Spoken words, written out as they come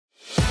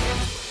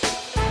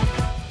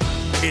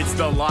It's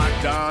the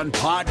Locked On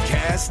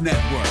Podcast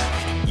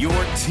Network, your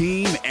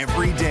team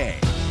every day.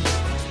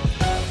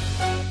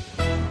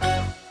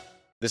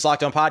 This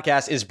Locked On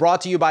Podcast is brought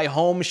to you by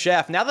Home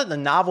Chef. Now that the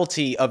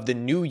novelty of the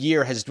new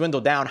year has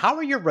dwindled down, how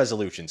are your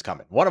resolutions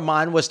coming? One of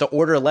mine was to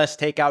order less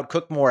takeout,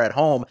 cook more at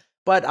home,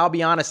 but I'll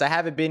be honest, I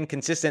haven't been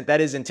consistent. That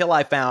is until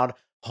I found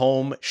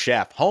Home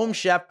Chef. Home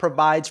Chef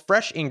provides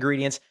fresh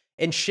ingredients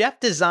and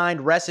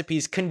chef-designed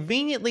recipes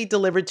conveniently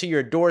delivered to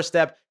your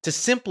doorstep to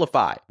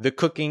simplify the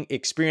cooking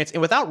experience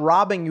and without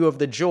robbing you of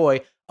the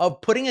joy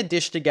of putting a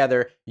dish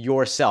together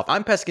yourself.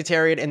 I'm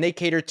pescatarian and they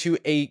cater to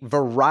a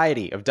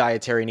variety of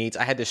dietary needs.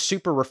 I had this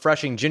super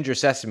refreshing ginger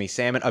sesame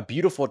salmon, a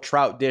beautiful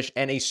trout dish,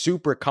 and a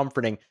super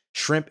comforting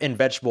shrimp and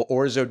vegetable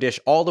orzo dish,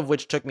 all of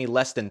which took me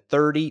less than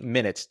 30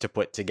 minutes to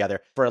put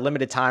together. For a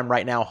limited time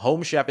right now,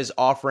 Home Chef is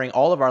offering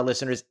all of our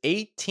listeners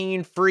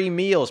 18 free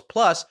meals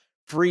plus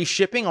free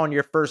shipping on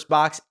your first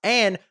box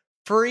and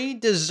free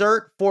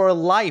dessert for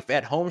life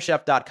at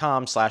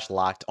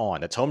homechef.com/lockedon.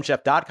 That's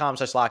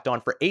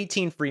homechef.com/lockedon for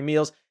 18 free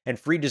meals and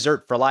free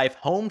dessert for life.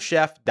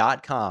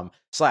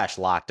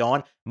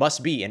 Homechef.com/lockedon.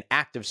 Must be an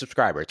active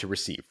subscriber to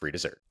receive free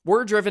dessert.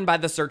 We're driven by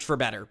the search for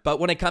better,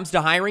 but when it comes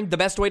to hiring, the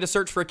best way to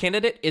search for a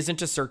candidate isn't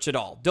to search at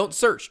all. Don't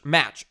search,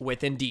 match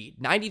with Indeed.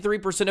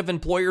 93% of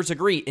employers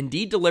agree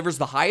Indeed delivers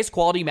the highest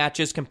quality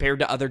matches compared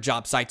to other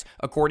job sites,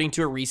 according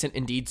to a recent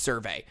Indeed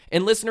survey.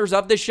 And listeners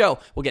of this show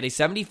will get a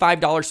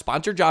 $75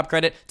 sponsored job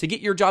credit to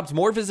get your jobs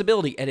more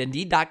visibility at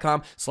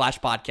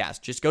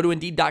Indeed.com/podcast. Just go to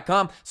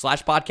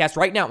Indeed.com/podcast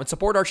right now and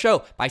support our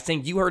show by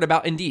saying you heard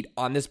about Indeed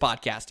on this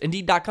podcast.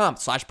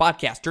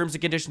 Indeed.com/podcast. Terms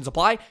and conditions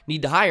apply.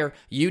 Need to hire?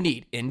 You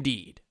need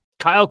Indeed.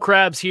 Kyle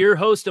Krabs here,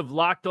 host of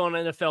Locked On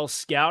NFL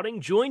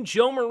Scouting. Join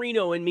Joe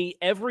Marino and me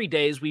every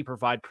day as we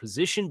provide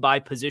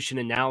position-by-position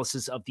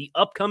analysis of the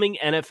upcoming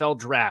NFL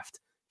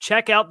Draft.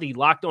 Check out the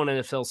Locked On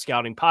NFL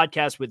Scouting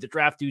podcast with the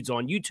Draft Dudes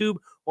on YouTube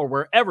or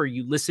wherever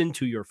you listen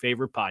to your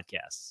favorite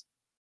podcasts.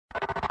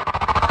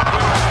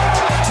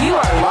 You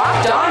are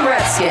Locked On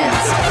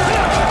Redskins,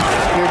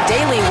 your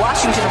daily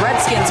Washington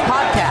Redskins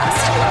podcast,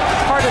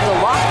 part of the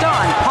Locked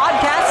On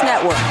Podcast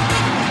Network,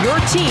 your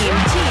team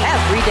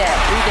every day.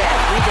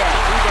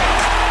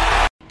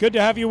 Good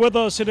to have you with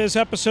us. It is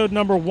episode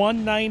number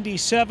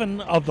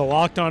 197 of the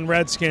Locked On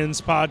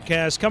Redskins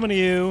podcast, coming to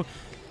you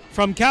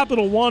from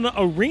Capital One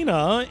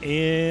Arena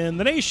in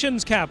the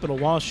nation's capital,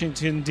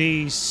 Washington,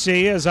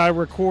 D.C. As I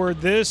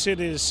record this, it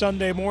is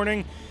Sunday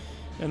morning,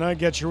 and I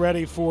get you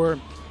ready for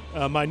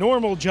my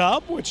normal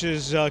job, which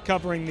is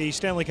covering the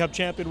Stanley Cup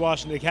champion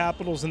Washington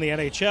Capitals in the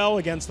NHL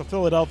against the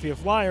Philadelphia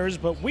Flyers.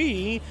 But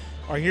we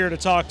are here to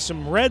talk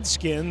some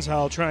Redskins.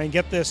 I'll try and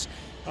get this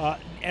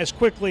as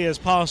quickly as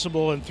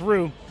possible and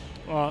through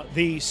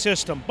the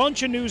system.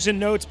 Bunch of news and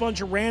notes,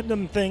 bunch of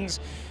random things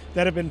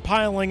that have been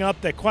piling up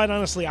that, quite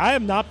honestly, I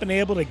have not been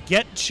able to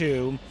get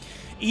to,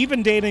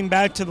 even dating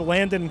back to the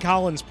Landon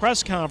Collins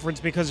press conference,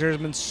 because there's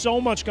been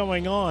so much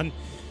going on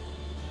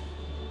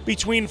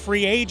between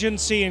free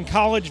agency and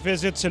college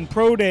visits and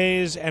pro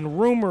days and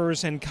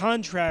rumors and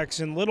contracts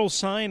and little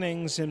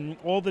signings and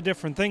all the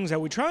different things that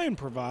we try and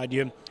provide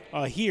you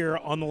here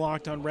on the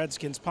Locked On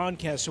Redskins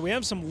podcast. So we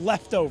have some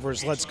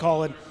leftovers, let's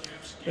call it,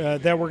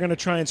 that we're going to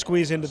try and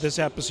squeeze into this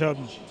episode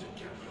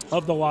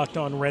of the Locked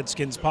On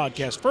Redskins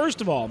podcast. First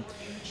of all,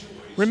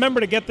 remember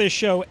to get this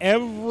show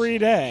every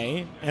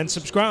day and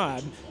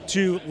subscribe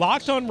to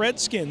Locked On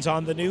Redskins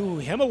on the new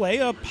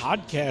Himalaya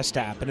podcast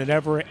app. In an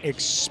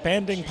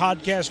ever-expanding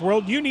podcast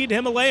world, you need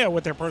Himalaya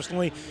with their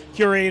personally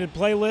curated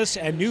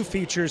playlists and new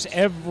features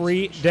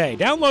every day.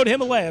 Download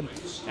Himalaya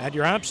at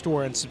your app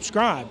store and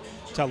subscribe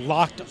to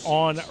Locked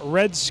On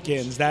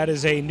Redskins. That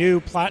is a new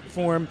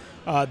platform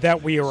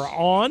that we are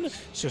on,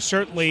 so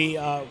certainly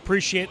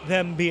appreciate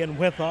them being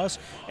with us.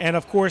 And,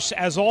 of course,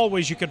 as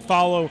always, you can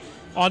follow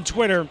on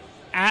Twitter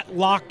at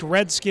Locked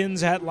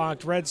Redskins,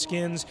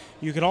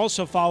 You can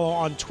also follow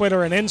on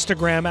Twitter and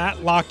Instagram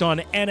at Locked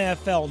On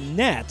NFL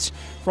Net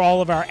for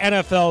all of our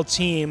NFL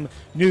team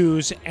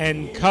news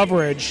and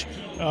coverage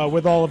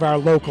with all of our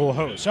local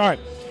hosts. All right,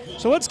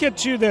 so let's get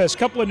to this.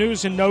 Couple of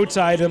news and notes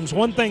items.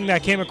 One thing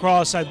that came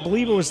across, I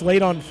believe it was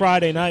late on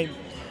Friday night,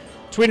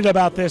 tweeted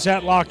about this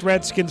at Locked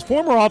Redskins.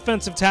 Former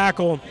offensive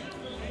tackle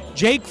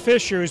Jake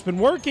Fisher, who's been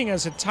working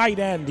as a tight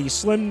end. He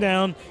slimmed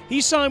down.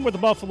 He signed with the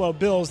Buffalo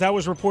Bills. That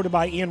was reported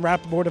by Ian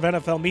Rappaport of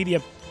NFL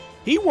Media.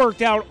 He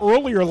worked out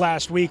earlier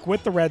last week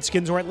with the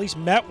Redskins, or at least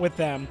met with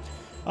them.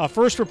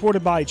 First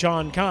reported by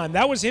John Kahn.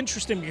 That was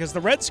interesting because the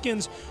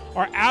Redskins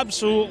are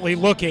absolutely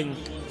looking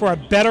for a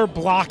better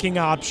blocking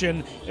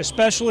option,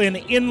 especially an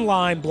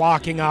inline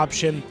blocking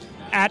option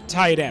at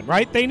tight end,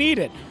 right? They need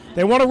it.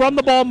 They want to run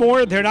the ball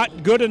more. They're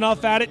not good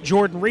enough at it.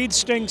 Jordan Reed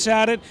stinks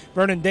at it.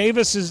 Vernon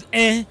Davis is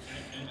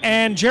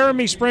And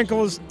Jeremy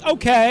Sprinkle is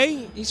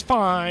okay. He's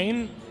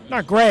fine.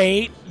 Not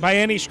great by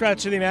any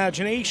stretch of the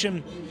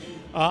imagination.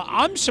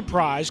 I'm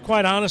surprised,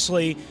 quite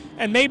honestly,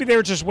 and maybe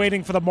they're just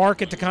waiting for the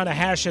market to kind of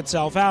hash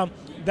itself out,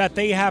 that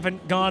they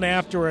haven't gone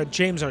after a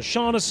James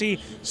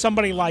O'Shaughnessy,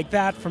 somebody like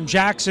that from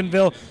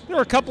Jacksonville. There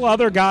are a couple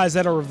other guys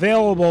that are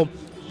available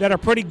that are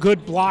pretty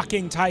good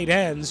blocking tight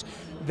ends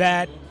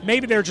that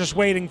maybe they're just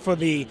waiting for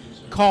the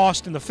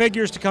cost and the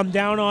figures to come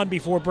down on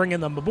before bringing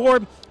them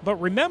aboard. But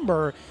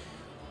remember,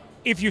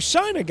 if you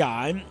sign a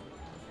guy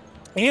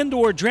and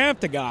or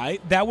draft a guy,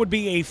 that would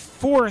be a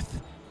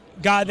fourth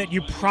guy that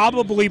you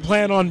probably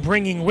plan on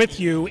bringing with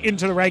you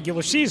into the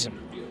regular season.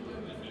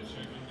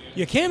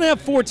 You can't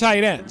have 4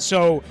 tight ends.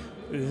 So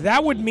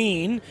that would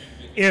mean,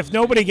 if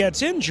nobody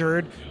gets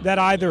injured, that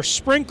either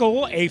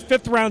Sprinkle, a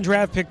 5th-round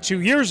draft pick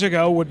 2 years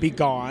ago, would be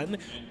gone,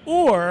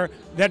 or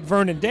that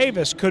Vernon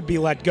Davis could be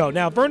let go.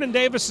 Now, Vernon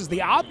Davis is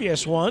the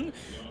obvious one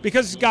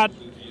because he's got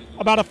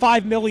about a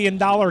 $5 million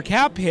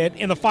cap hit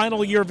in the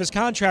final year of his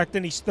contract,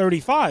 and he's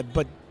 35.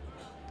 But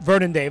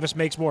Vernon Davis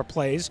makes more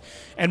plays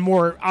and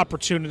more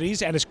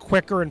opportunities and is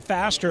quicker and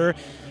faster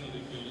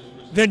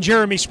than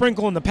Jeremy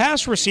Sprinkle in the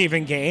pass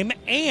receiving game.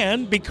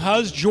 And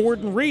because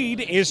Jordan Reed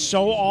is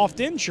so oft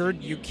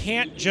injured, you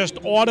can't just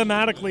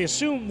automatically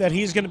assume that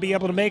he's going to be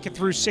able to make it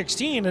through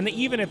 16. And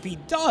even if he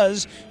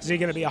does, is he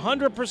going to be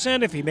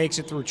 100%? If he makes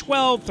it through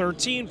 12,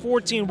 13,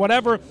 14,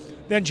 whatever,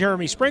 then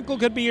Jeremy Sprinkle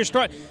could be your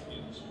start.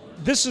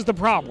 This is the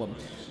problem.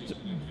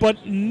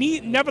 But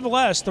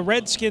nevertheless, the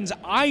Redskins,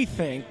 I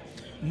think,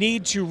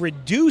 need to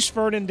reduce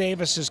Vernon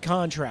Davis's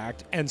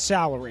contract and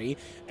salary,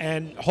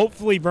 and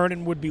hopefully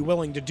Vernon would be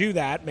willing to do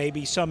that,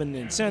 maybe some in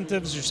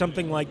incentives or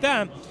something like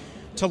that,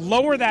 to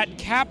lower that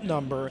cap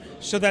number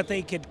so that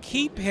they could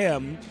keep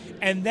him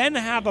and then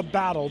have a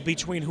battle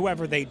between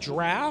whoever they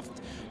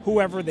draft,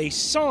 whoever they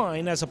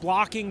sign as a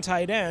blocking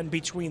tight end,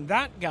 between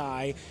that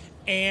guy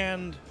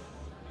and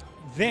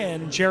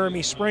then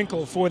Jeremy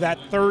Sprinkle for that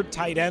 3rd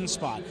tight end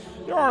spot.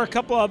 There are a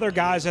couple other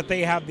guys that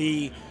they have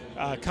the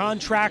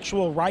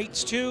contractual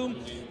rights to.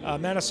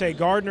 Manasseh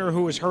Gardner,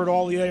 who was hurt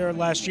all year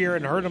last year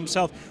and hurt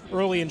himself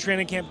early in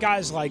training camp.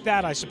 Guys like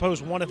that, I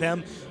suppose one of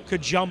them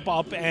could jump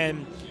up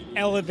and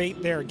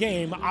elevate their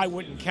game. I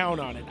wouldn't count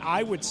on it.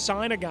 I would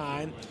sign a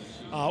guy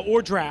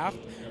or draft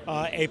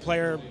a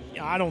player.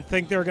 I don't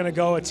think they're going to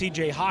go at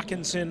T.J.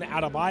 Hawkinson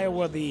out of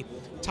Iowa, the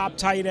top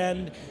tight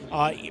end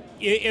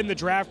in the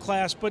draft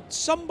class, but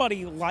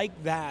somebody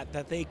like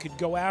that they could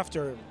go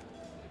after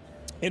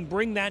and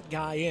bring that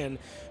guy in.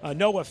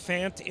 Noah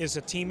Fant is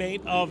a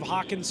teammate of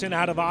Hawkinson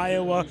out of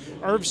Iowa.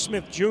 Irv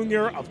Smith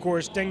Jr., of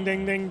course, ding,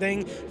 ding, ding,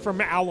 ding,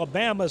 from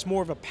Alabama, is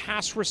more of a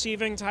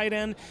pass-receiving tight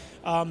end.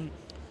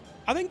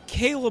 I think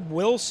Caleb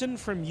Wilson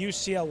from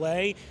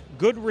UCLA,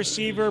 good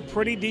receiver,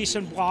 pretty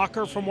decent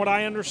blocker from what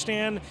I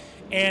understand,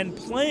 and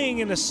playing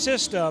in a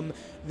system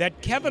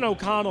that Kevin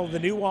O'Connell, the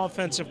new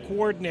offensive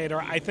coordinator,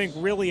 I think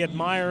really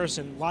admires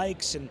and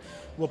likes, and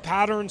will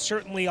pattern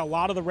certainly a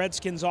lot of the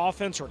Redskins'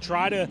 offense or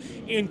try to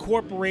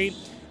incorporate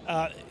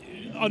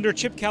under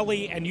Chip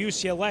Kelly and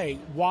UCLA.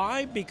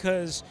 Why?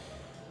 Because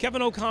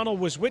Kevin O'Connell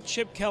was with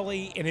Chip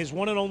Kelly in his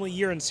one and only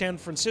year in San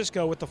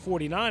Francisco with the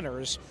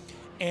 49ers.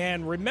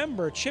 And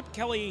remember, Chip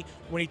Kelly,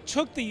 when he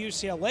took the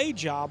UCLA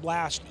job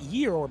last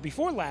year or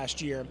before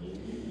last year,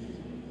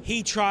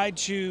 he tried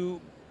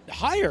to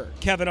hire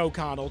Kevin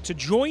O'Connell to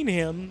join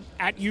him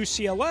at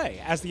UCLA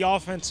as the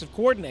offensive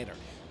coordinator.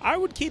 I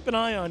would keep an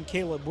eye on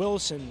Caleb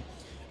Wilson,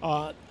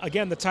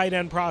 again, the tight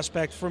end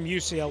prospect from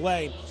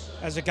UCLA,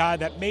 as a guy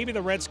that maybe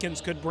the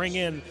Redskins could bring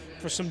in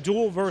for some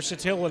dual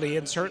versatility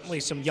and certainly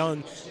some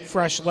young,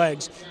 fresh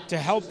legs to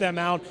help them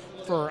out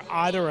for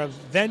either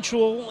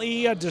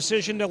eventually a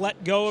decision to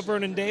let go of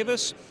Vernon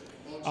Davis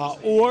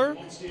or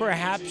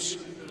perhaps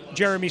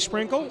Jeremy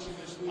Sprinkle.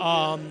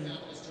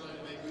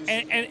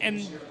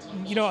 And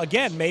you know,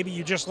 again, maybe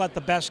you just let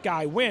the best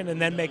guy win and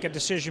then make a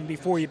decision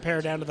before you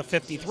pare down to the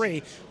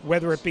 53,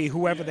 whether it be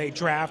whoever they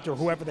draft or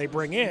whoever they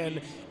bring in,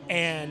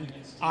 and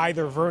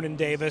either Vernon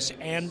Davis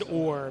and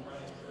or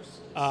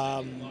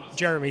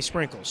Jeremy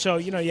Sprinkle. So,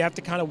 you know, you have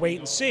to kind of wait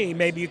and see.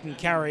 Maybe you can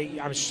carry,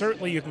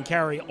 certainly you can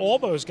carry all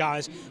those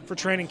guys for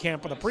training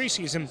camp for the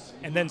preseason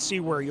and then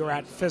see where you're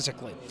at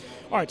physically.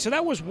 All right, so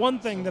that was one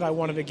thing that I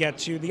wanted to get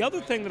to. The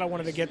other thing that I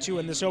wanted to get to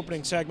in this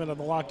opening segment of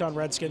the Locked On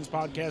Redskins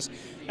podcast,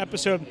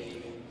 episode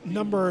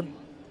number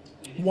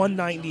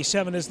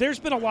 197, is there's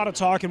been a lot of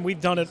talk, and we've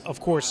done it, of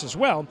course, as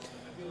well,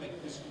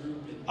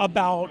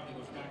 about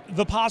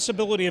the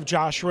possibility of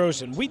Josh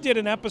Rosen. We did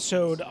an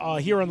episode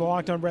here on the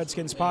Locked On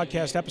Redskins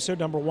podcast, episode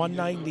number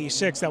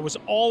 196, that was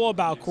all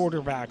about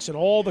quarterbacks and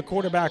all the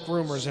quarterback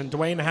rumors, and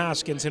Dwayne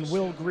Haskins and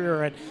Will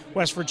Grier at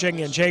West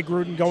Virginia and Jay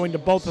Gruden going to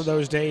both of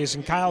those days,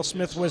 and Kyle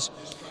Smith was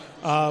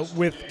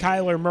with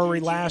Kyler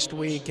Murray last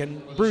week,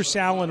 and Bruce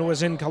Allen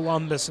was in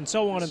Columbus, and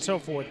so on and so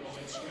forth.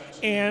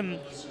 And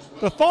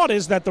the thought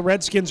is that the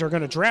Redskins are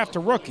going to draft a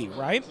rookie,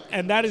 right?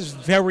 And that is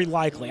very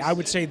likely. I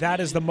would say that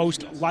is the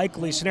most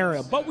likely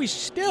scenario. But we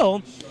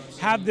still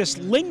have this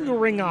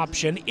lingering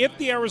option if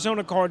the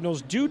Arizona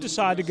Cardinals do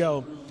decide to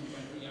go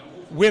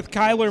with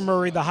Kyler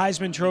Murray, the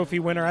Heisman Trophy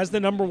winner, as the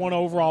number 1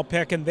 overall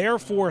pick, and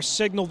therefore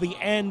signal the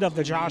end of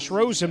the Josh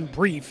Rosen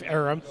brief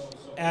era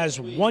as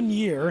 1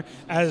 year,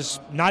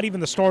 as not even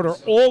the starter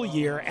all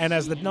year, and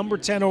as the number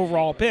 10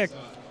 overall pick.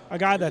 a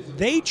guy that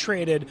they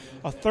traded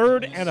a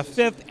 3rd and a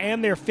 5th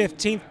and their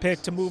 15th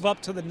pick to move up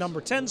to the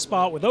number 10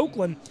 spot with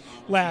Oakland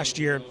last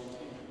year.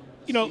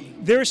 You know,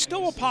 there's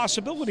still a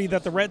possibility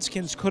that the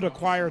Redskins could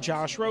acquire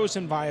Josh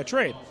Rosen via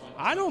trade.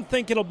 I don't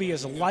think it'll be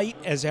as light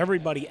as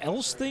everybody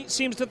else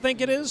seems to think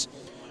it is.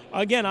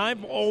 Again,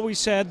 I've always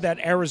said that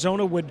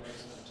Arizona would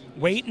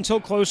wait until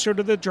closer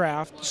to the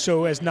draft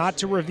so as not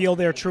to reveal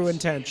their true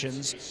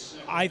intentions.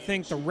 I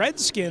think the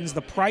Redskins,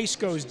 the price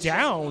goes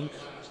down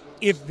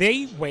if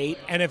they wait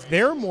and if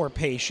they're more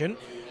patient.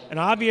 And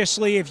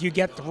obviously, if you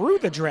get through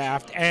the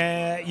draft,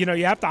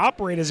 you have to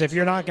operate as if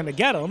you're not going to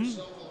get them.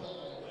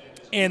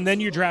 And then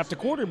you draft a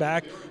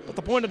quarterback. But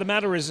the point of the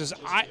matter is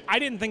I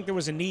didn't think there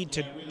was a need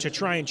to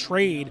try and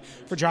trade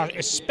for Josh,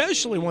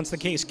 especially once the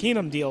Case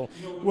Keenum deal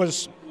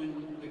was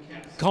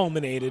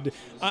culminated.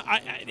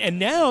 And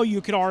now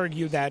you could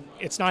argue that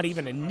it's not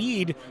even a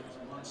need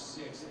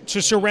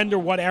to surrender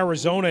what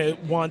Arizona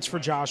wants for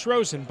Josh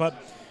Rosen. But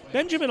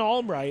Benjamin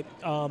Albright,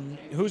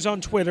 who's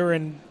on Twitter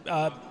and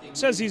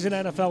says he's an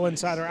NFL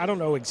insider. I don't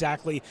know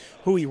exactly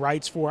who he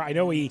writes for. I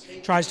know he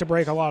tries to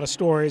break a lot of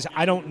stories.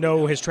 I don't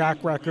know his track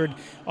record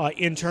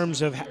in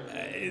terms of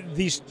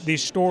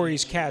these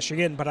stories cashing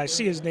in, but I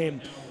see his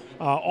name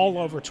all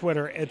over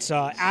Twitter. It's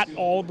at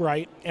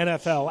Albright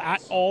NFL,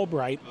 at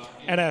Albright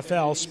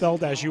NFL,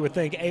 spelled as you would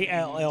think,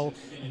 ALLBRIGHT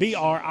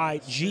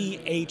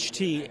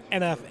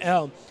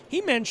NFL. He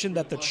mentioned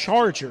that the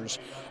Chargers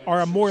are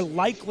a more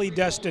likely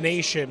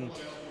destination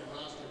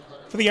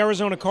for the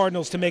Arizona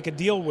Cardinals to make a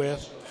deal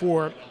with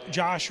for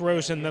Josh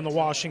Rosen than the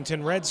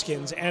Washington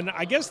Redskins. And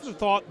I guess the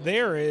thought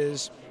there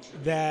is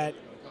that,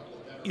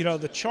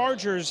 the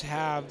Chargers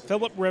have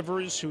Phillip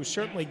Rivers, who's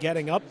certainly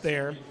getting up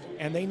there,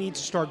 and they need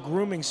to start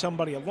grooming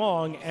somebody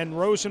along, and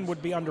Rosen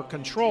would be under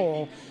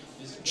control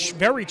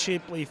very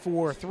cheaply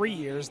for 3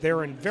 years.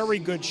 They're in very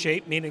good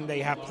shape, meaning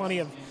they have plenty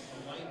of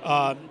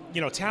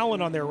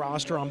talent on their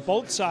roster on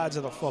both sides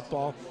of the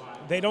football.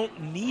 They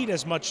don't need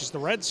as much as the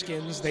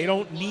Redskins. They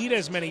don't need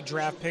as many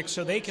draft picks,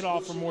 so they can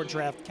offer more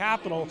draft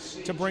capital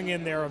to bring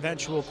in their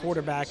eventual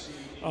quarterback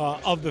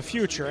of the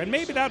future. And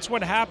maybe that's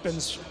what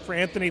happens for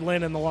Anthony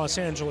Lynn and the Los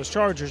Angeles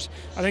Chargers.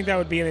 I think that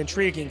would be an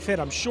intriguing fit.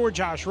 I'm sure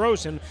Josh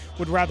Rosen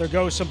would rather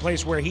go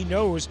someplace where he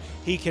knows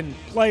he can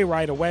play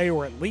right away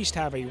or at least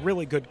have a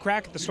really good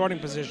crack at the starting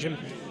position,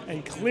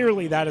 and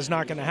clearly that is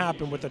not going to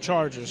happen with the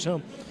Chargers.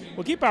 So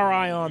we'll keep our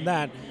eye on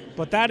that.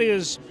 But that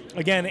is,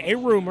 again, a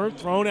rumor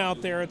thrown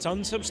out there. It's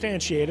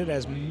unsubstantiated,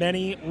 as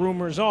many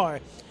rumors are,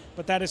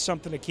 but that is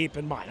something to keep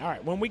in mind. All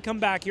right, when we come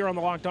back here on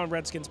the Locked On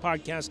Redskins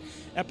podcast,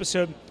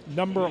 episode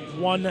number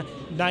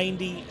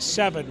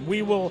 197,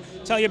 we will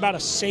tell you about a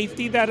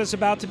safety that is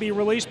about to be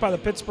released by the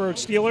Pittsburgh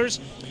Steelers,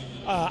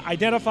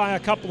 identify a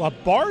couple of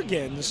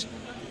bargains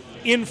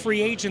in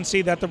free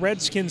agency that the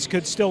Redskins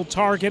could still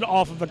target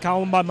off of a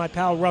column by my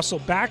pal Russell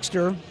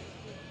Baxter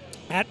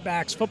at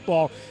Bax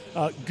Football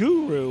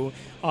Guru.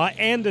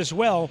 And as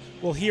well,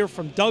 we'll hear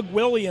from Doug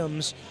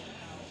Williams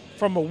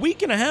from a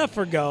week and a half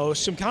ago,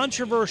 some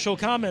controversial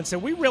comments that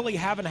we really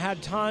haven't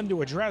had time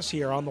to address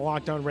here on the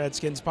Locked On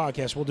Redskins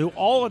podcast. We'll do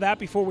all of that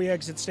before we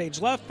exit stage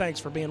left. Thanks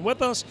for being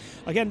with us.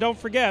 Again, don't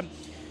forget,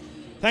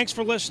 thanks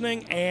for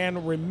listening,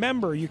 and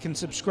remember, you can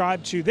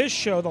subscribe to this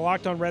show, the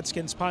Locked On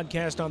Redskins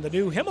podcast, on the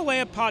new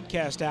Himalaya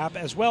podcast app.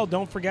 As well,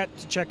 don't forget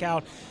to check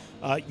out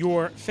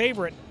your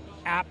favorite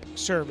app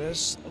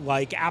service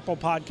like Apple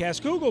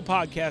Podcasts, Google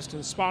Podcasts,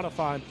 and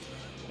Spotify.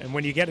 And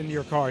when you get into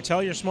your car,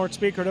 tell your smart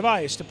speaker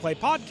device to play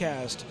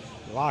podcast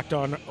Locked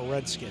On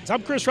Redskins.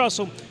 I'm Chris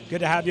Russell.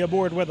 Good to have you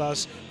aboard with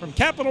us from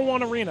Capital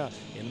One Arena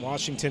in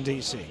Washington,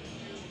 D.C.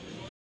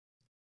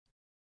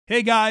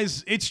 Hey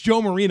guys, it's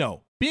Joe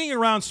Marino. Being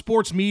around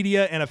sports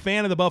media and a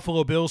fan of the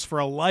Buffalo Bills for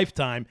a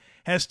lifetime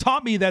has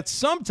taught me that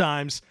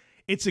sometimes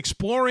it's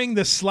exploring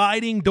the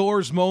sliding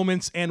doors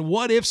moments and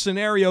what-if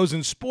scenarios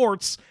in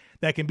sports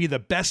that can be the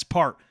best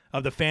part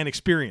of the fan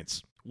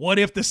experience. What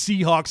if the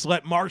Seahawks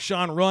let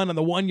Marshawn run on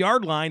the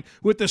 1-yard line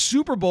with the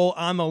Super Bowl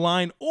on the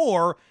line?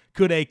 Or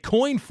could a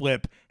coin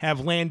flip have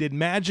landed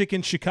Magic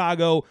in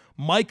Chicago,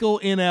 Michael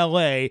in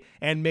LA,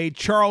 and made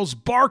Charles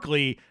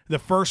Barkley the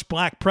first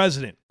black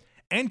president?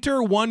 Enter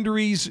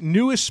Wondery's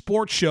newest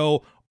sports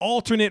show,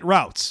 Alternate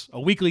Routes,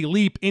 a weekly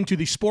leap into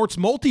the sports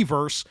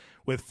multiverse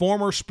with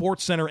former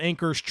SportsCenter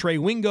anchors Trey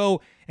Wingo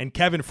and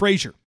Kevin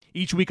Frazier.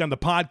 Each week on the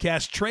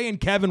podcast, Trey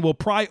and Kevin will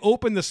pry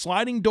open the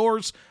sliding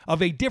doors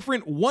of a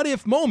different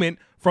what-if moment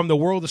from the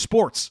world of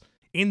sports.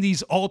 In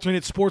these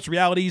alternate sports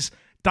realities,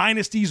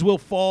 dynasties will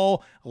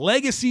fall,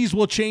 legacies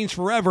will change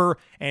forever,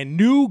 and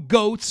new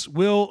GOATs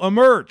will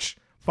emerge.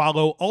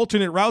 Follow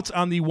Alternate Routes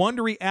on the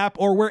Wondery app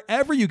or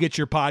wherever you get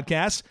your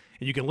podcasts,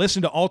 and you can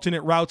listen to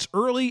Alternate Routes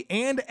early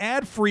and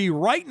ad-free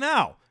right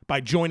now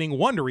by joining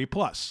Wondery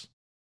Plus.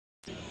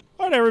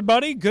 All right,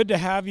 everybody, good to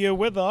have you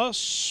with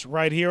us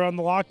right here on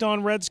the Locked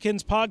On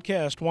Redskins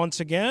podcast. Once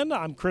again,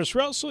 I'm Chris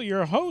Russell,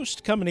 your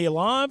host, coming to you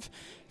live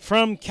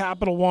from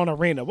Capital One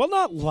Arena. Well,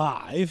 not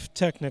live,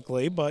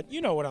 technically, but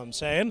you know what I'm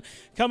saying.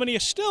 Coming to you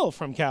still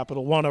from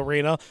Capital One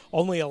Arena,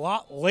 only a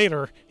lot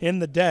later in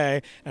the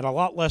day and a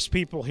lot less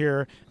people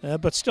here,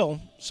 but still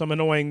some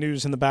annoying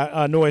noise in the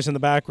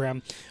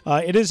background.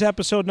 It is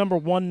episode number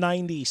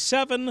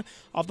 197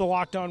 of the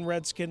Locked On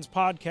Redskins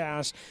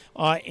podcast,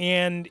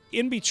 and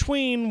in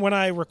between when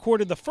I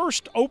recorded the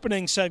first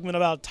opening segment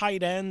about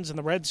tight ends and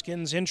the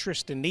Redskins'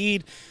 interest and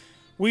need,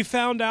 we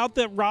found out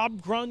that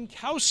Rob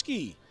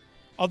Gronkowski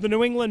of the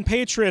New England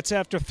Patriots,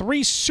 after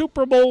 3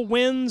 Super Bowl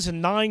wins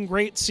and 9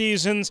 great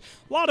seasons,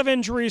 a lot of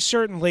injuries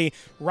certainly,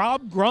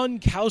 Rob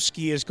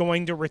Gronkowski is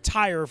going to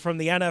retire from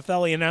the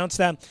NFL. He announced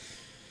that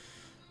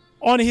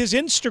on his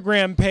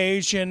Instagram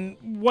page, and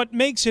what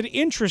makes it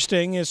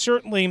interesting is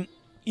certainly,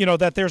 you know,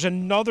 that there's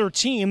another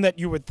team that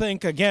you would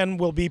think, again,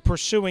 will be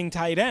pursuing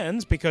tight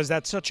ends because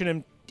that's such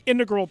an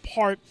integral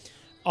part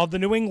of the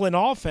New England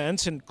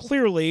offense, and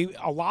clearly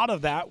a lot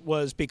of that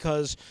was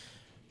because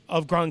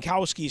of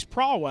Gronkowski's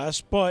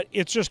prowess, but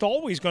it's just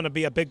always going to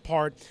be a big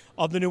part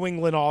of the New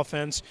England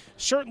offense,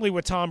 certainly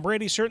with Tom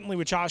Brady, certainly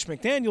with Josh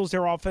McDaniels,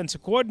 their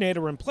offensive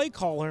coordinator and play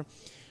caller,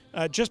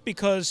 just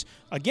because,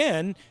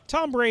 again,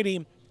 Tom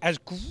Brady, as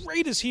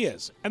great as he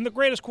is, and the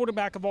greatest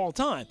quarterback of all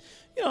time,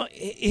 you know,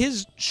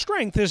 his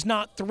strength is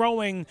not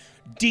throwing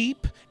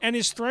deep, and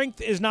his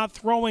strength is not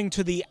throwing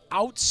to the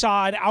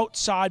outside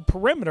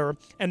perimeter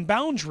and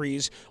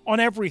boundaries on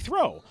every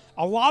throw.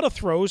 A lot of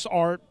throws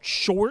are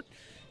short,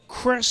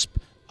 crisp,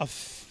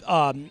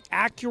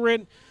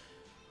 accurate,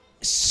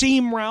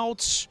 seam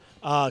routes,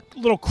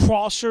 little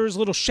crossers,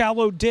 little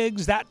shallow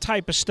digs, that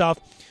type of stuff.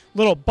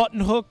 Little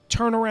button hook,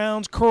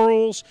 turnarounds,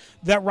 curls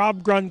that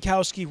Rob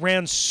Gronkowski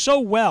ran so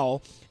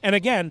well, and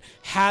again,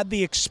 had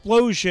the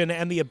explosion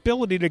and the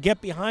ability to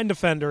get behind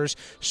defenders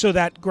so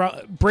that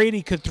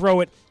Brady could throw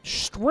it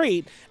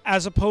straight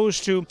as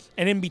opposed to,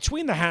 and in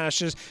between the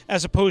hashes,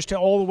 as opposed to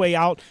all the way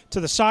out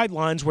to the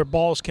sidelines where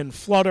balls can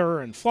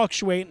flutter and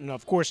fluctuate and,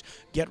 of course,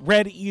 get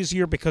read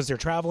easier because they're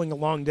traveling a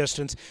long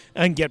distance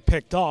and get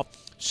picked off.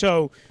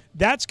 So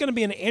that's going to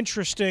be an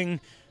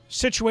interesting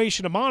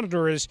situation to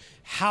monitor, is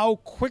how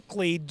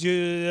quickly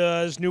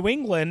does New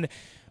England,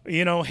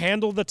 you know,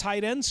 handle the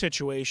tight end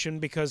situation,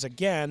 because,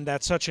 again,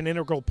 that's such an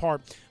integral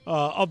part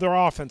of their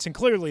offense. And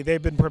clearly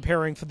they've been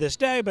preparing for this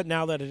day, but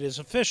now that it is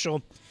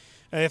official,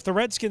 if the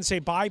Redskins, say,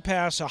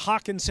 bypass a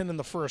Hawkinson in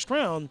the first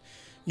round,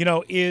 you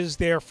know, is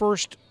their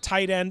first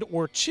tight end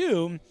or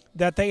two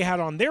that they had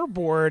on their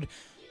board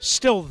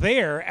still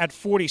there at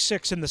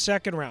 46 in the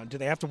second round? Do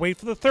they have to wait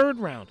for the third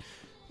round?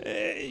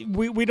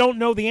 We don't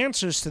know the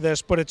answers to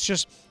this, but it's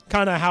just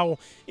kind of how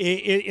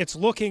it's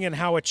looking and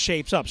how it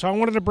shapes up. So I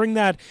wanted to bring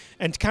that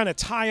and kind of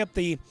tie up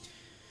the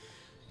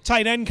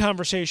tight end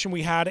conversation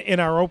we had in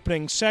our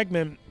opening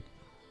segment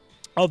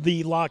of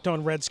the Locked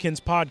On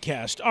Redskins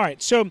podcast. All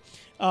right, so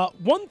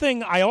one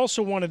thing I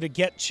also wanted to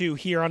get to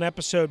here on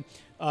episode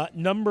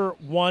number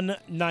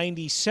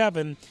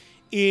 197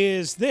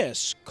 is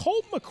this.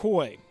 Colt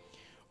McCoy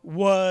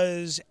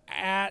was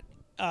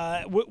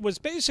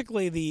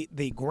basically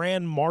the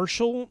Grand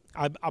Marshal,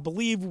 I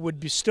believe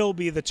would still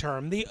be the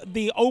term.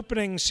 The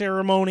opening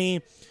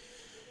ceremony,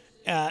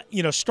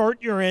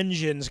 start your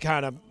engines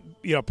kind of,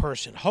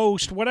 person,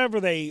 host,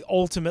 whatever they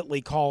ultimately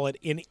call it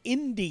in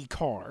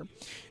IndyCar,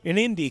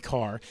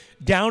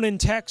 down in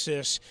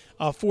Texas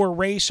for a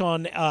race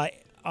on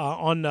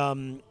one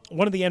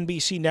of the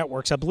NBC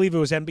networks. I believe it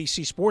was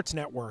NBC Sports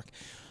Network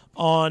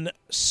on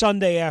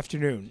Sunday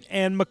afternoon.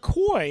 And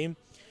McCoy,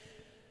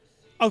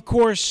 of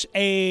course,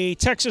 a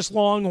Texas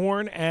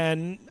Longhorn,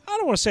 and I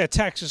don't want to say a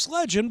Texas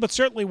legend, but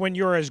certainly when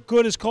you're as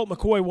good as Colt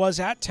McCoy was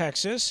at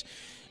Texas,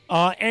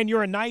 and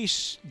you're a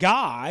nice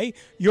guy,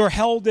 you're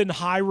held in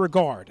high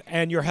regard,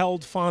 and you're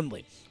held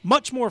fondly.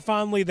 Much more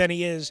fondly than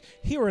he is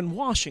here in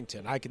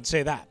Washington, I can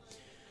say that.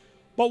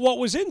 But what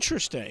was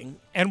interesting,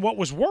 and what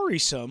was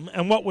worrisome,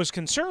 and what was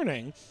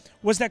concerning,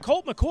 was that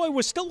Colt McCoy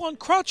was still on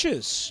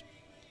crutches.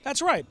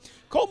 That's right.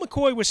 Colt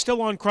McCoy was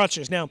still on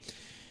crutches. Now,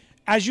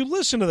 as you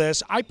listen to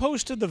this, I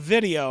posted the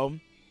video,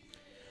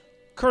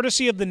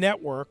 courtesy of the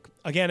network,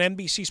 again,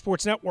 NBC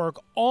Sports Network,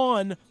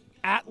 on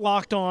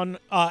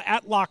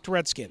 @Locked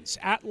Redskins,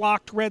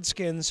 @Locked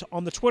Redskins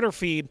on the Twitter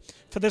feed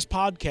for this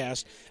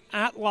podcast,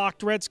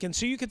 @Locked Redskins,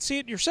 so you can see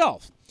it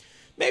yourself.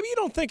 Maybe you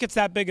don't think it's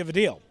that big of a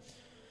deal.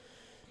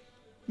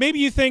 Maybe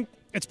you think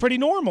it's pretty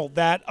normal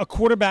that a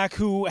quarterback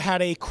who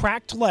had a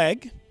cracked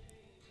leg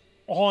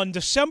on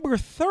December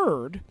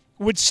 3rd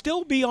would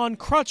still be on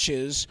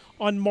crutches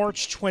on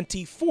March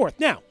 24th.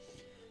 Now,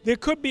 there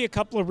could be a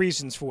couple of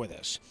reasons for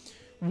this.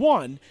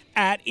 One,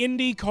 at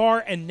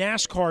IndyCar and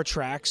NASCAR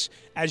tracks,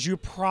 as you're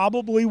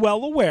probably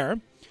well aware,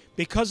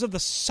 because of the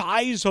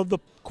size of the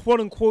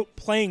quote-unquote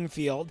playing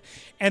field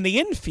and the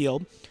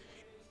infield,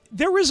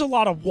 there is a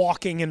lot of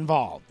walking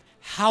involved.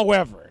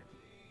 However,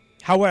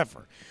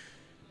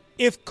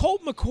 if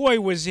Colt McCoy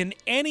was in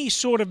any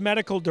sort of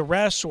medical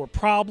duress or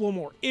problem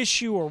or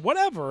issue or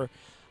whatever,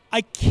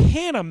 I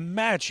can't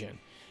imagine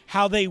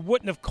how they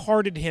wouldn't have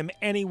carted him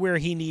anywhere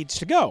he needs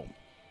to go.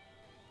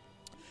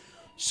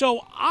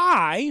 So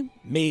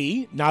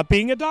me, not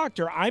being a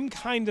doctor, I'm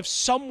kind of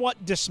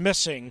somewhat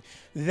dismissing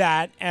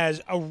that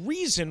as a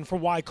reason for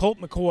why Colt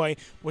McCoy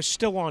was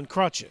still on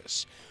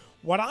crutches.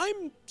 What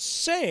I'm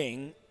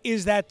saying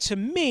is that, to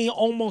me,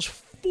 almost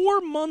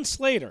 4 months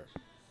later,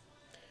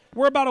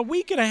 we're about a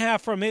week and a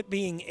half from it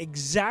being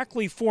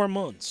exactly 4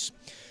 months,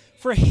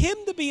 for him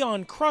to be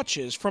on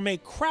crutches from a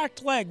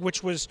cracked leg,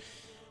 which was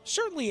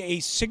certainly a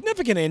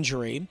significant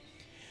injury,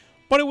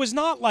 but it was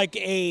not like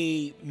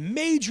a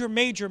major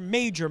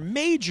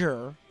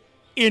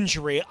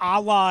injury a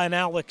la an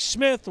Alex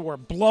Smith or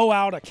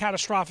a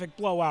catastrophic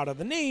blowout of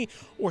the knee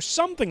or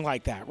something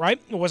like that, right?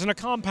 It wasn't a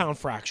compound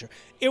fracture.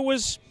 It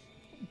was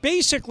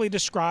basically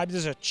described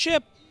as a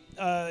chip,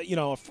 a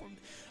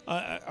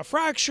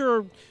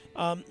fracture,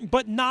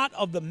 but not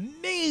of the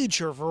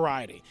major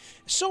variety.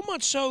 So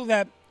much so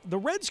that the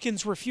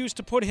Redskins refused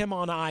to put him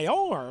on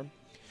IR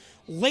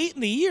late in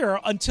the year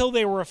until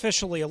they were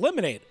officially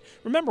eliminated.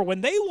 Remember, when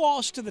they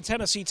lost to the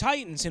Tennessee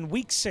Titans in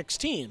Week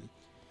 16,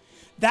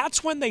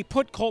 that's when they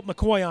put Colt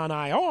McCoy on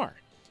IR.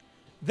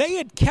 They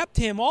had kept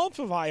him off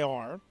of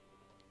IR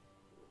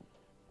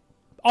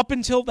up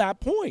until that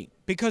point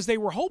because they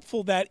were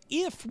hopeful that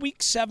if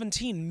Week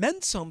 17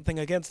 meant something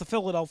against the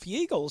Philadelphia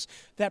Eagles,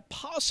 that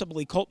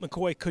possibly Colt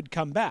McCoy could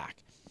come back.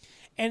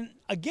 And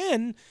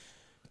again,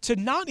 to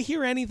not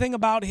hear anything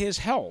about his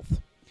health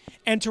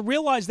and to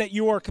realize that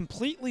you are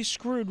completely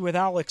screwed with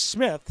Alex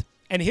Smith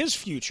and his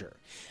future,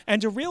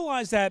 and to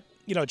realize that,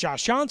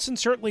 Josh Johnson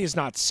certainly is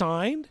not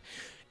signed,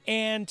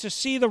 and to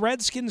see the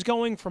Redskins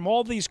going from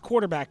all these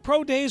quarterback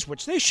pro days,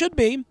 which they should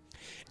be,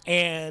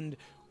 and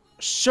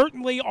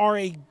certainly are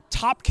a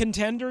top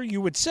contender,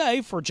 you would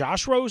say, for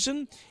Josh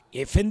Rosen,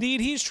 if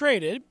indeed he's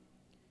traded.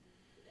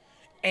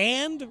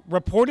 And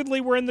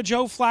reportedly we're in the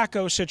Joe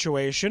Flacco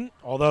situation,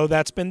 although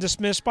that's been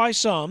dismissed by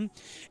some,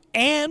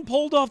 and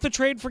pulled off the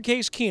trade for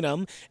Case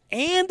Keenum,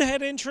 and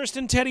had interest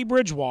in Teddy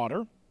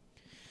Bridgewater.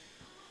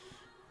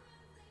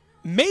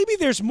 Maybe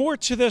there's more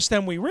to this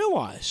than we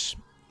realize.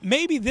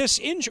 Maybe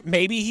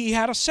maybe he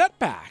had a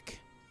setback.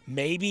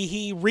 Maybe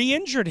he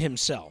re-injured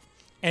himself,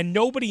 and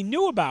nobody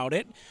knew about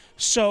it.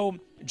 So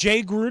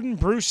Jay Gruden,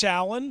 Bruce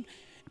Allen,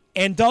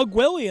 and Doug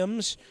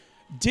Williams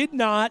did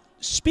not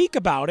speak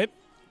about it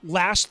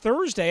last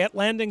Thursday at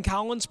Landon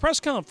Collins' press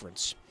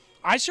conference.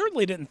 I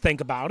certainly didn't think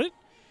about it,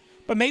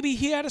 but maybe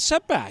he had a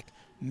setback.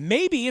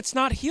 Maybe it's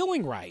not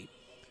healing right.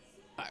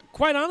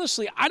 Quite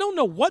honestly, I don't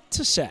know what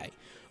to say,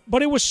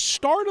 but it was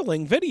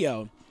startling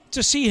video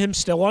to see him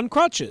still on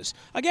crutches.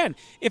 Again,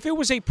 if it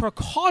was a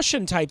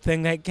precaution type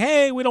thing, like,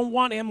 hey, we don't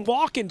want him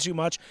walking too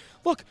much,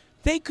 look,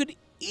 they could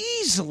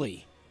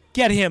easily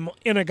get him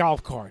in a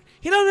golf cart.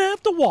 He doesn't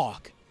have to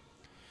walk.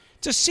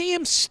 To see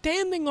him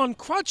standing on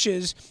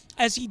crutches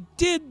as he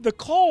did the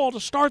call to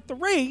start the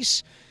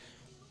race,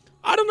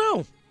 I don't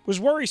know, was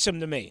worrisome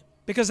to me.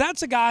 Because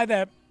that's a guy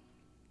that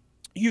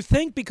you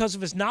think, because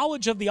of his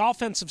knowledge of the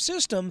offensive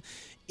system,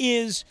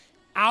 is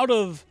out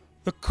of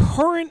the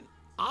current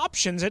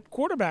options at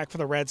quarterback for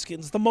the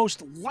Redskins, the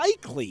most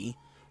likely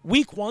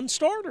Week 1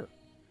 starter.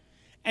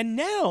 And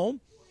now,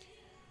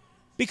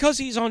 because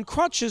he's on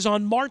crutches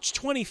on March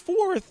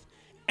 24th,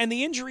 and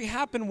the injury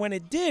happened when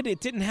it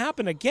didn't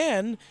happen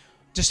again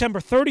December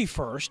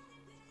 31st.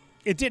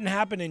 It didn't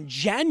happen in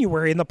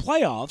January in the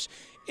playoffs.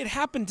 It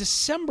happened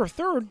December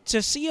 3rd.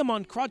 To see him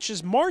on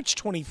crutches March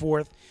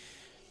 24th,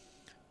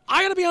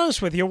 I got to be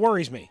honest with you, it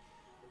worries me.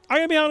 I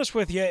got to be honest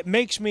with you, it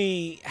makes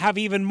me have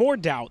even more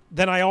doubt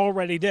than I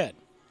already did.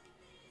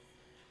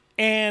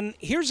 And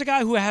here's a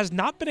guy who has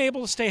not been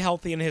able to stay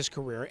healthy in his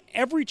career.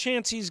 Every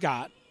chance he's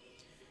got,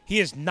 he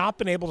has not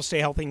been able to stay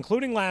healthy,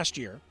 including last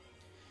year.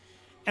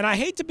 And I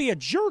hate to be a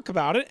jerk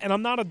about it, and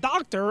I'm not a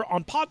doctor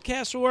on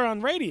podcasts or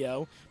on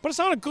radio, but it's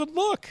not a good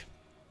look.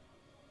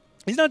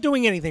 He's not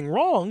doing anything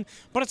wrong,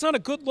 but it's not a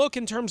good look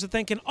in terms of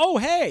thinking, oh,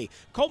 hey,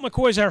 Colt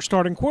McCoy's our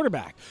starting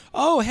quarterback.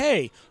 Oh,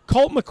 hey,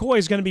 Colt McCoy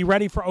is going to be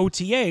ready for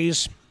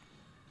OTAs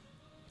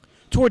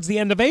towards the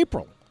end of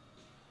April.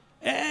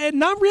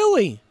 Not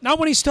really. Not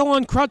when he's still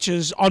on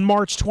crutches on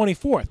March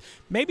 24th.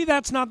 Maybe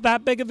that's not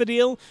that big of a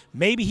deal.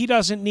 Maybe he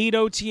doesn't need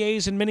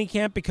OTAs and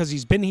minicamp because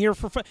he's been here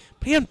but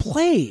he hasn't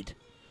played.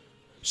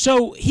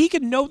 So he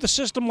can know the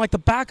system like the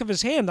back of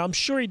his hand. I'm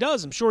sure he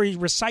does. I'm sure he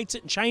recites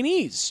it in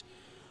Chinese.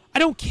 I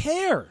don't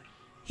care.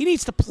 He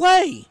needs to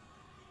play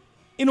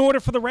in order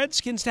for the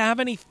Redskins to have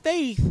any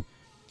faith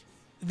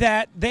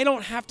that they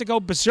don't have to go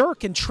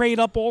berserk and trade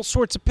up all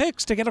sorts of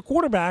picks to get a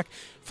quarterback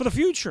for the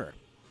future.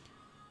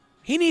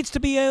 He needs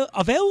to be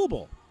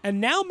available. And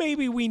now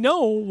maybe we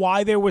know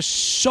why there was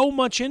so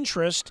much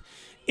interest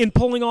in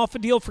pulling off a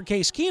deal for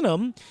Case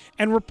Keenum,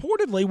 and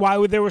reportedly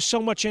why there was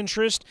so much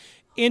interest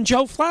in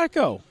Joe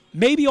Flacco.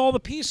 Maybe all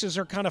the pieces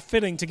are kind of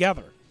fitting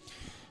together.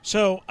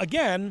 So,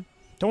 again,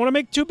 don't want to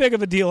make too big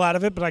of a deal out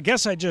of it, but I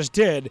guess I just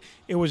did.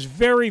 It was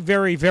very,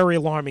 very, very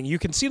alarming. You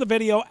can see the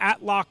video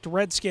at Locked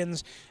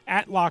Redskins,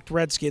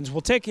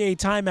 We'll take a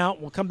timeout.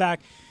 We'll come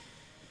back,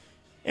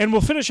 and we'll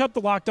finish up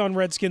the Locked On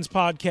Redskins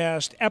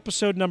podcast,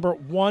 episode number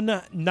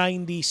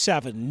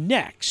 197.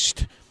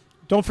 Next,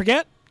 don't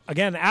forget,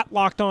 Again, at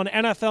Locked On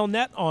NFL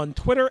Net on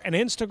Twitter and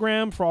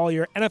Instagram for all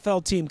your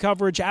NFL team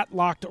coverage, at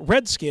Locked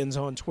Redskins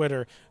on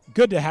Twitter.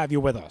 Good to have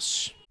you with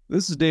us.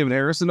 This is David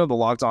Harrison of the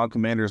Locked On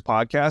Commanders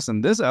podcast,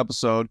 and this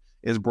episode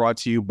is brought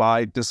to you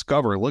by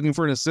Discover. Looking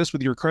for an assist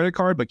with your credit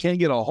card but can't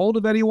get a hold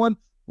of anyone?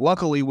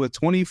 Luckily, with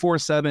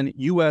 24/7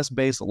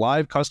 U.S.-based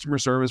live customer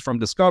service from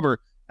Discover,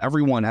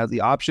 everyone has the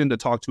option to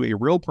talk to a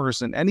real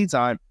person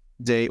anytime,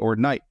 day or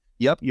night.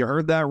 Yep, you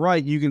heard that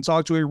right. You can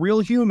talk to a real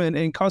human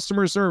in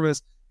customer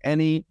service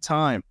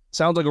anytime.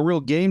 Sounds like a real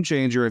game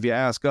changer if you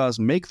ask us.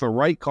 Make the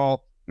right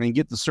call and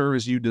get the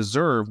service you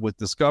deserve with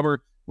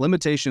Discover.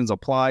 Limitations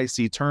apply.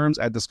 See terms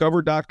at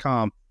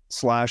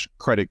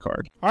discover.com/credit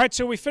card. All right,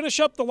 so we finish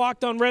up the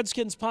Locked On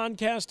Redskins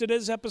podcast. It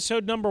is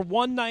episode number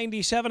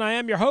 197. I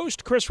am your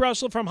host, Chris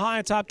Russell from high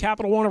atop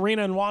Capital One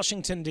Arena in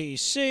Washington,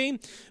 D.C.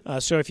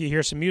 So if you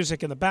hear some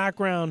music in the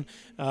background,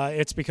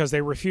 it's because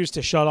they refuse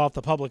to shut off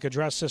the public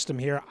address system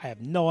here. I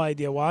have no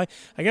idea why.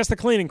 I guess the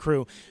cleaning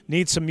crew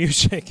needs some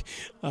music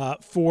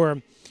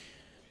for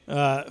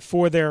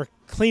their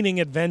cleaning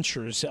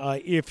adventures,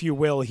 if you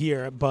will,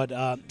 here. But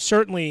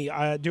certainly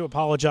I do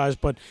apologize,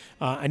 but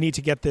I need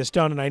to get this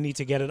done, and I need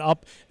to get it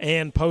up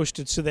and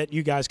posted so that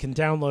you guys can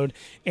download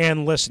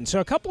and listen. So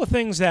a couple of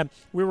things that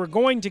we were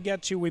going to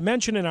get to. We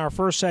mentioned in our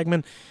first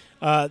segment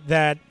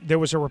that there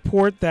was a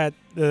report that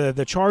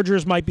the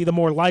Chargers might be the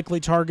more likely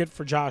target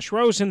for Josh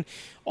Rosen.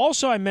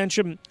 Also, I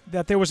mentioned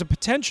that there was a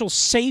potential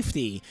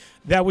safety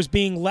that was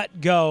being let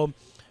go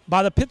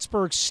by the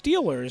Pittsburgh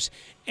Steelers,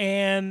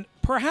 and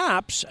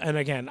perhaps, and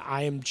again,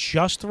 I am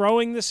just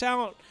throwing this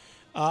out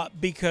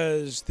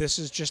because this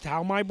is just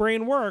how my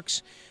brain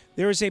works,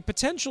 there is a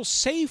potential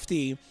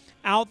safety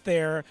out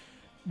there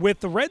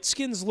with the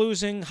Redskins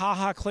losing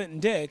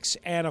Clinton Dix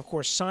and, of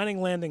course,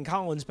 signing Landon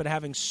Collins, but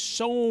having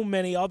so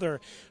many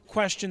other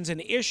questions and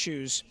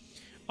issues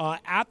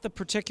at the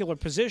particular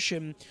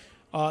position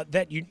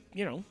that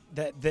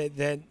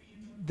that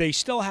they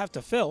still have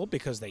to fill,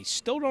 because they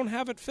still don't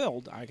have it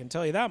filled, I can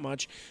tell you that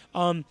much.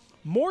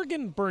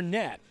 Morgan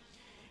Burnett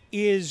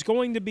is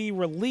going to be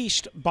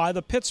released by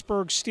the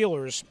Pittsburgh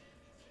Steelers.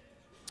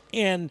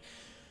 And,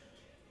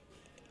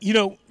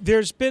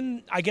 there's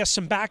been, I guess,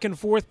 some back and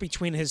forth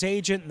between his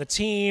agent and the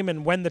team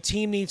and when the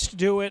team needs to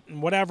do it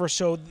and whatever.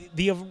 So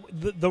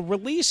the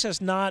release has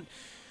not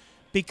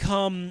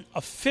become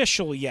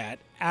official yet,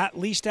 at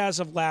least as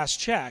of last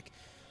check.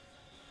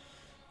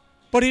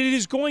 But it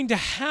is going to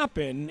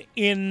happen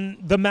in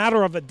the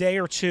matter of a day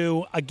or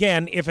two,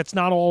 again, if it's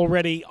not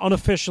already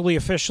unofficially,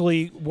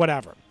 officially,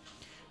 whatever.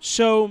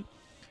 So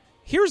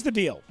here's the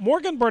deal.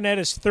 Morgan Burnett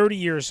is 30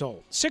 years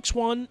old,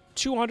 6'1",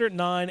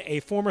 209,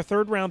 a former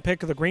third-round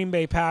pick of the Green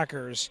Bay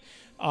Packers,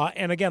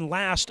 and again,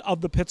 last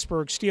of the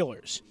Pittsburgh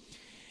Steelers.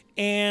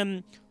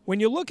 And when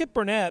you look at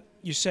Burnett,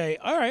 you say,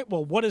 all right,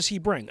 well, what does he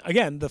bring?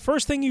 Again, the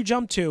first thing you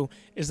jump to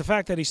is the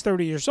fact that he's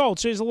 30 years old,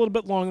 so he's a little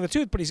bit long in the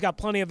tooth, but he's got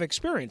plenty of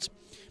experience.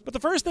 But the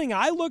first thing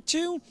I look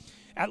to,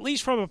 at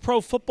least from a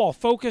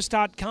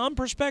ProFootballFocus.com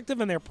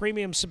perspective and their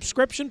premium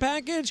subscription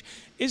package,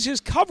 is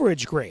his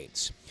coverage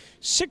grades.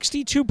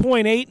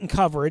 62.8 in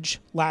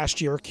coverage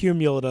last year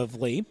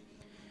cumulatively,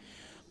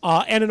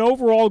 and an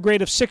overall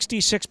grade of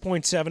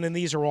 66.7, and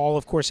these are all,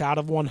 of course, out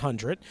of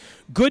 100.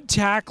 Good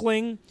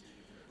tackling,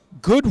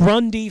 good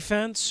run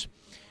defense.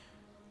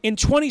 In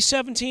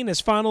 2017, his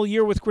final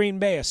year with Green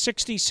Bay, a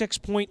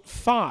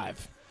 66.5.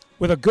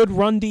 With a good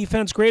run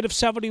defense grade of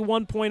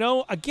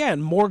 71.0.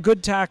 Again, more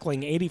good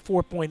tackling,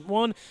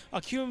 84.1.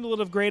 A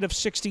cumulative grade of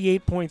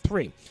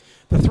 68.3.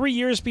 The 3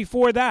 years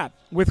before that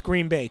with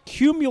Green Bay,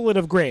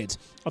 cumulative grades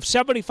of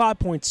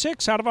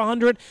 75.6 out of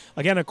 100.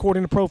 Again,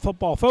 according to Pro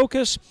Football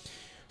Focus,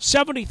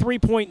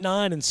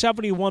 73.9 and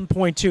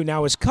 71.2.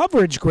 Now, his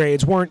coverage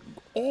grades weren't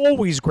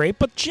always great,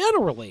 but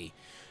generally,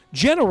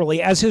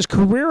 as his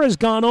career has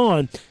gone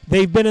on,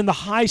 they've been in the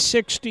high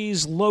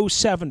 60s, low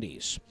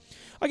 70s.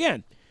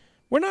 Again,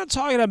 we're not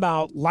talking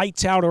about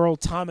lights out Earl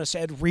Thomas,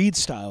 Ed Reed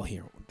style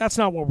here. That's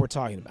not what we're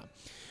talking about.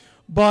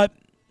 But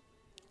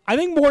I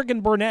think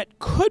Morgan Burnett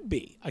could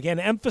be, again,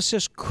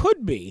 emphasis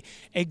could be,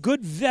 a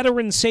good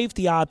veteran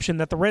safety option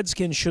that the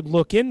Redskins should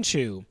look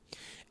into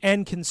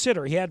and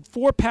consider. He had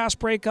 4 pass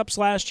breakups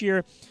last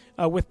year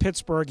with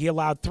Pittsburgh. He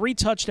allowed 3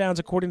 touchdowns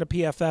according to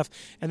PFF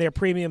and their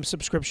premium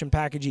subscription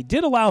package. He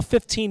did allow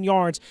 15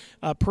 yards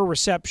per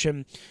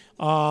reception,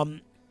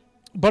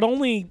 but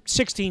only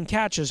 16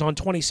 catches on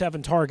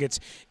 27 targets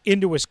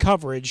into his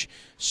coverage.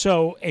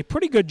 So a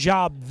pretty good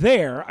job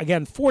there.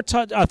 Again, 3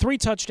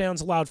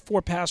 touchdowns allowed,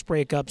 4 pass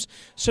breakups.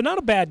 So not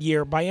a bad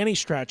year by any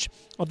stretch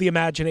of the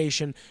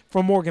imagination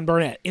for Morgan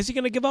Burnett. Is he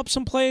going to give up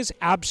some plays?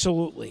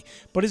 Absolutely.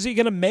 But is he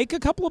going to make a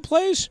couple of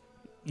plays?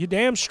 You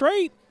damn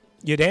straight.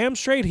 You damn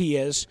straight he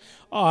is.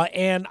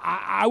 And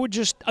I would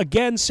just,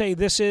 again, say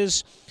this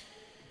is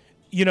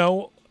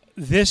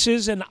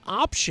an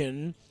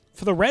option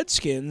for the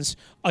Redskins,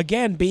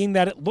 again, being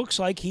that it looks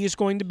like he is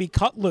going to be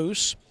cut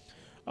loose,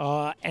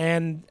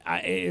 and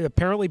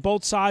apparently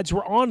both sides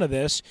were onto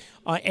this,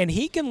 and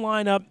he can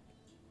line up,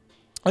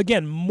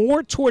 again,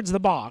 more towards the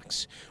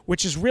box,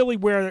 which is really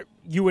where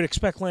you would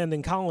expect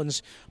Landon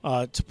Collins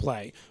to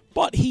play.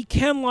 But he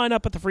can line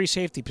up at the free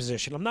safety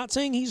position. I'm not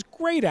saying he's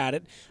great at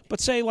it, but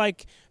say,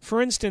 like,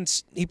 for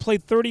instance, he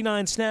played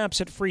 39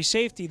 snaps at free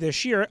safety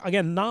this year.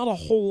 Again, not a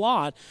whole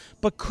lot,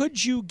 but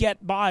could you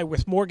get by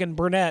with Morgan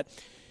Burnett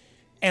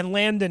and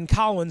Landon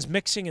Collins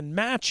mixing and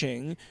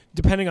matching,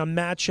 depending on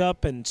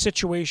matchup and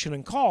situation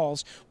and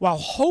calls, while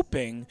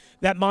hoping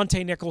that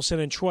Monte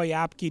Nicholson and Troy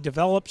Apke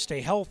develop,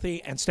 stay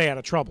healthy, and stay out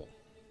of trouble?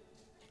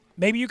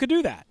 Maybe you could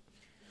do that.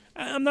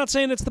 I'm not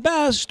saying it's the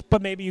best,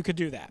 but maybe you could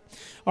do that.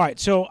 All right,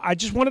 so I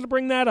just wanted to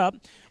bring that up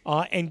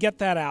and get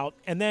that out.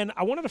 And then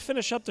I wanted to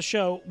finish up the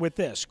show with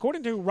this.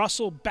 According to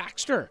Russell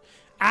Baxter,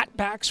 at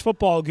Bax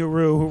Football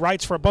Guru, who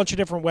writes for a bunch of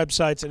different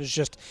websites and is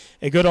just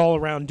a good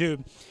all-around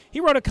dude, he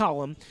wrote a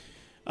column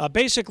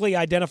basically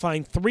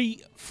identifying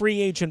 3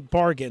 free agent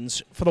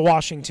bargains for the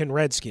Washington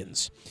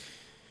Redskins.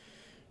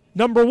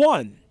 Number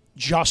 1,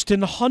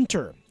 Justin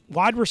Hunter,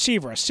 wide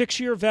receiver, a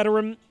 6-year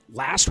veteran,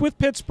 last with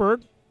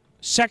Pittsburgh,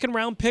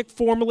 second-round pick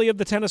formerly of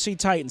the Tennessee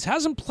Titans.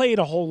 Hasn't played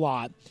a whole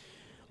lot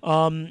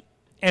and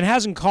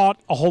hasn't caught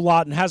a whole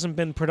lot and hasn't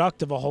been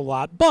productive a whole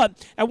lot.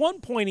 But at one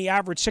point, he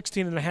averaged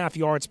 16.5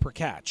 yards per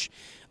catch.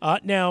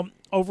 Now,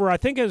 over, I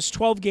think it was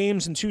 12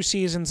 games and 2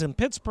 seasons in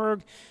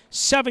Pittsburgh,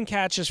 7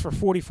 catches for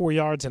 44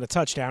 yards and a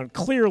touchdown.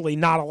 Clearly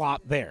not a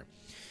lot there.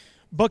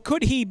 But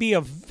could he be a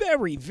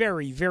very,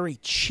 very, very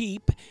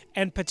cheap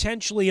and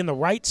potentially in the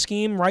right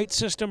scheme, right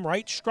system,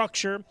 right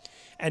structure,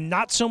 and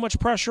not so much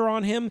pressure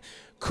on him?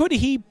 Could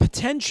he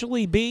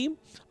potentially be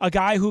a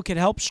guy who can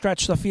help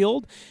stretch the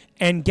field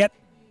and get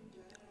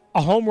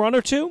a home run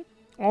or 2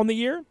 on the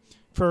year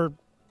for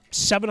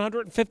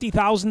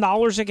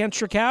 $750,000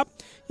 against your cap?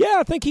 Yeah,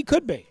 I think he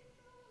could be.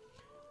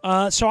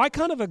 So I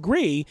kind of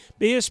agree,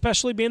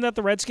 especially being that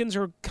the Redskins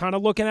are kind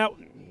of looking at,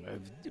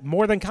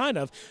 more than kind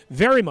of,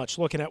 very much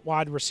looking at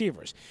wide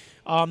receivers.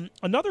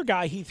 Another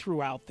guy he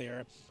threw out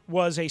there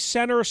was a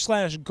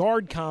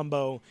center/guard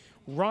combo,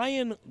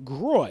 Ryan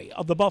Groy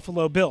of the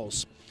Buffalo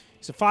Bills.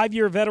 He's a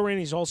 5-year veteran.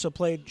 He's also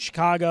played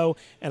Chicago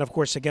and, of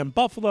course, again,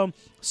 Buffalo.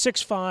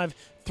 6'5",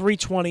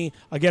 320,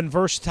 again,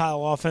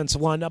 versatile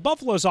offensive line. Now,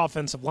 Buffalo's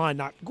offensive line,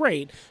 not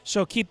great,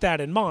 so keep that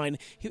in mind.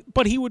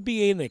 But he would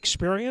be an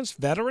experienced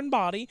veteran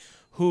body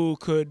who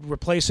could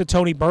replace a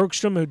Tony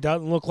Bergstrom, who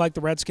doesn't look like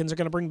the Redskins are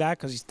going to bring back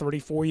because he's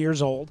 34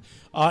 years old,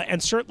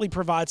 and certainly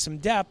provide some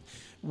depth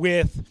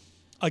with,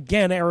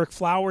 again, Eric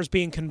Flowers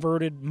being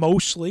converted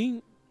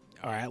mostly,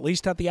 or at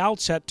least at the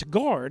outset, to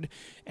guard,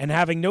 and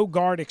having no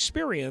guard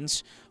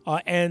experience.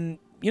 And,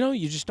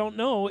 you just don't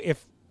know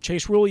if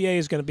Chase Roulier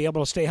is going to be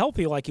able to stay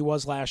healthy like he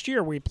was last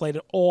year, where he played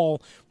at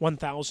all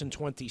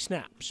 1,020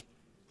 snaps.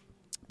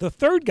 The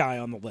third guy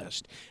on the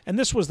list, and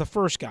this was the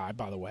first guy,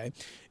 by the way,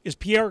 is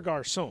Pierre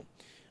Garçon.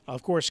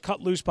 Of course,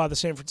 cut loose by the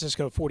San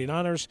Francisco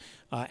 49ers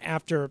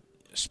after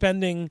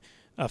spending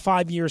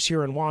 5 years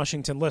here in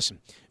Washington. Listen,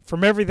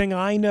 from everything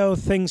I know,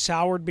 things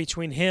soured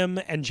between him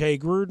and Jay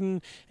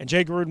Gruden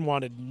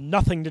wanted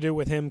nothing to do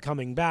with him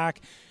coming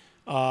back.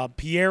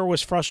 Pierre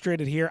was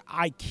frustrated here.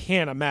 I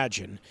can't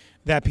imagine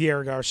that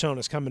Pierre Garçon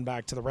is coming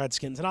back to the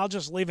Redskins, and I'll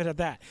just leave it at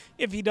that.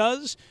 If he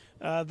does,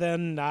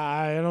 then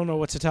I don't know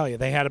what to tell you.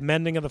 They had a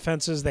mending of the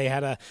fences. They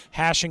had a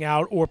hashing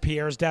out, or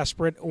Pierre's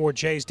desperate, or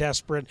Jay's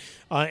desperate,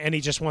 and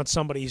he just wants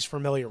somebody he's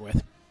familiar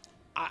with.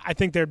 I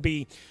think there'd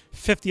be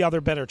 50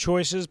 other better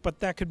choices, but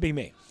that could be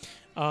me.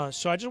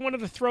 So I just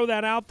wanted to throw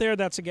that out there.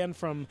 That's, again,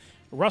 from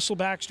Russell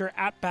Baxter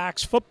at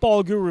Bax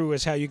Football Guru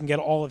is how you can get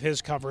all of his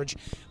coverage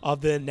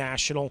of the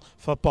National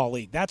Football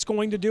League. That's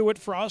going to do it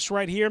for us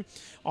right here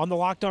on the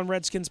Locked On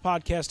Redskins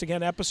podcast.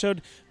 Again,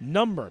 episode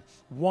number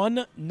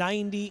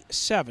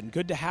 197.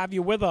 Good to have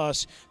you with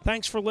us.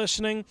 Thanks for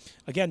listening.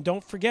 Again,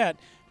 don't forget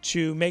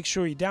to make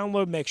sure you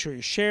download, make sure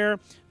you share,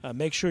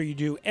 make sure you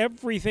do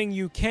everything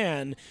you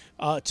can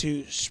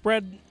to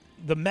spread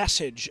the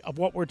message of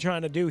what we're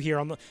trying to do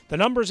here. The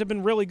numbers have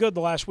been really good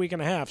the last week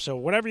and a half, so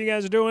whatever you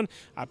guys are doing,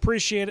 I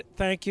appreciate it.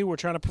 Thank you. We're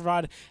trying to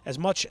provide as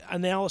much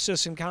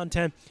analysis and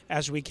content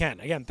as we can.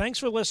 Again, thanks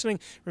for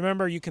listening.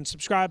 Remember, you can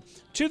subscribe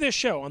to this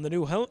show on the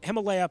new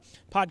Himalaya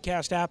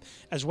podcast app,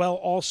 as well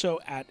also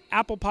at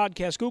Apple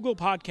Podcasts, Google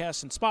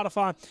Podcasts, and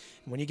Spotify.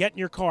 And when you get in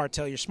your car,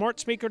 tell your smart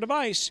speaker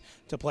device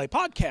to play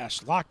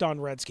podcast Locked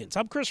On Redskins.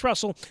 I'm Chris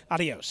Russell.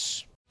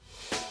 Adios.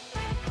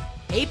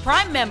 Hey,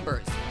 Prime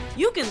members,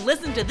 you can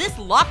listen to this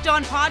Locked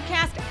On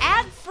podcast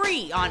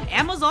ad-free on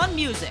Amazon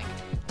Music.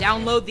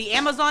 Download the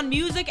Amazon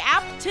Music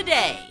app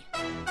today.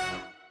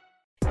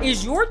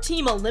 Is your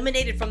team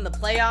eliminated from the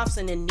playoffs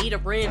and in need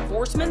of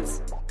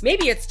reinforcements?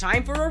 Maybe it's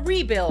time for a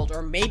rebuild,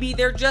 or maybe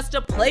they're just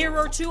a player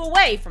or two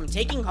away from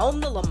taking home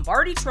the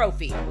Lombardi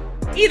Trophy.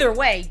 Either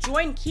way,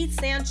 join Keith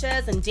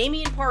Sanchez and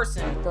Damian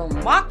Parson for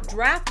Mock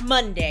Draft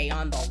Monday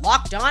on the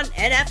Locked On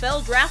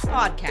NFL Draft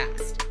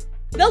Podcast.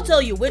 They'll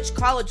tell you which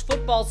college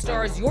football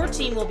stars your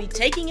team will be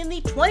taking in the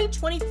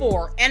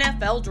 2024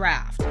 NFL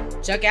Draft.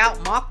 Check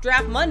out Mock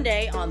Draft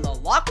Monday on the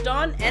Locked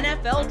On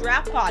NFL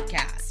Draft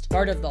Podcast,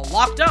 part of the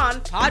Locked On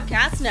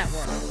Podcast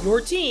Network. Your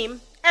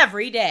team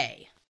every day.